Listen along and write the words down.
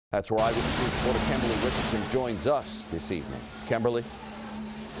That's where Eyewitness reporter Kemberly Richardson joins us this evening. Kemberly?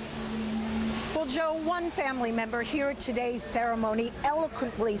 Well, Joe, one family member here at today's ceremony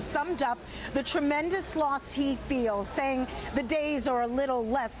eloquently summed up the tremendous loss he feels, saying the days are a little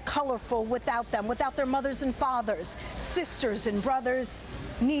less colorful without them, without their mothers and fathers, sisters and brothers,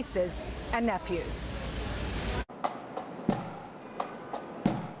 nieces and nephews.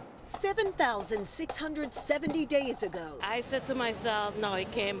 7,670 days ago. I said to myself, no,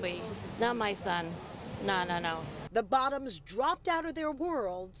 it can't be. Not my son. No, no, no. The Bottoms dropped out of their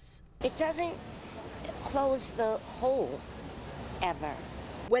worlds. It doesn't close the hole, ever.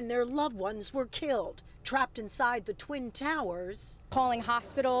 When their loved ones were killed, trapped inside the Twin Towers. Calling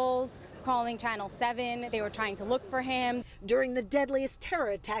hospitals, calling Channel 7, they were trying to look for him. During the deadliest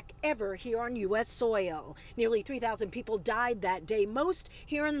terror attack ever here on U.S. soil. Nearly 3,000 people died that day, most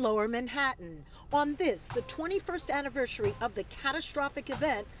here in Lower Manhattan. On this, the 21st anniversary of the catastrophic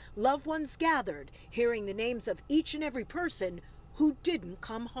event, loved ones gathered, hearing the names of each and every person who didn't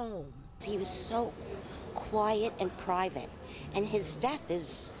come home. He was so quiet and private, and his death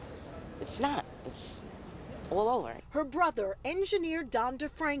it's all over. Her brother, engineer Don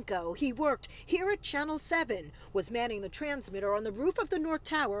DeFranco, he worked here at Channel 7, was manning the transmitter on the roof of the North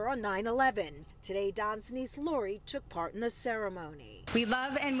Tower on 9/11. Today, Don's niece Lori took part in the ceremony. We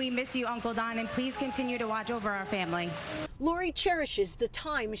love and we miss you, Uncle Don, and please continue to watch over our family. Lori cherishes the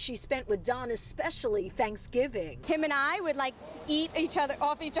time she spent with Don, especially Thanksgiving. Him and I would eat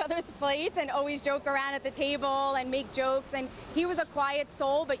off each other's plates and always joke around at the table and make jokes. And he was a quiet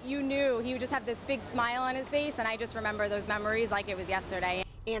soul, but you knew he would just have this big smile on his face. And I just remember those memories like it was yesterday.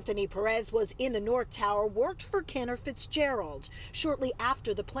 Anthony Perez was in the North Tower, worked for Kenner Fitzgerald. Shortly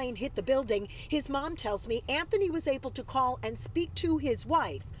after the plane hit the building, his mom tells me Anthony was able to call and speak to his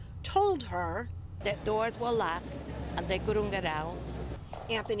wife, told her The doors were locked and they couldn't get out.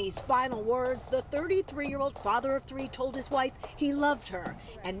 Anthony's final words, the 33-year-old father of three told his wife he loved her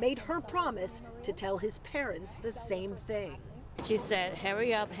and made her promise to tell his parents the same thing. She said,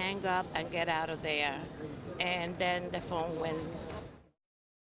 hurry up, hang up, and get out of there. And then the phone went.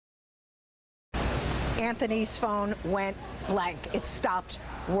 Anthony's phone went blank. It stopped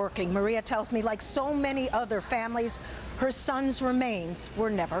working. Maria tells me, like so many other families, her son's remains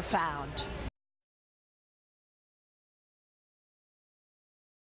were never found.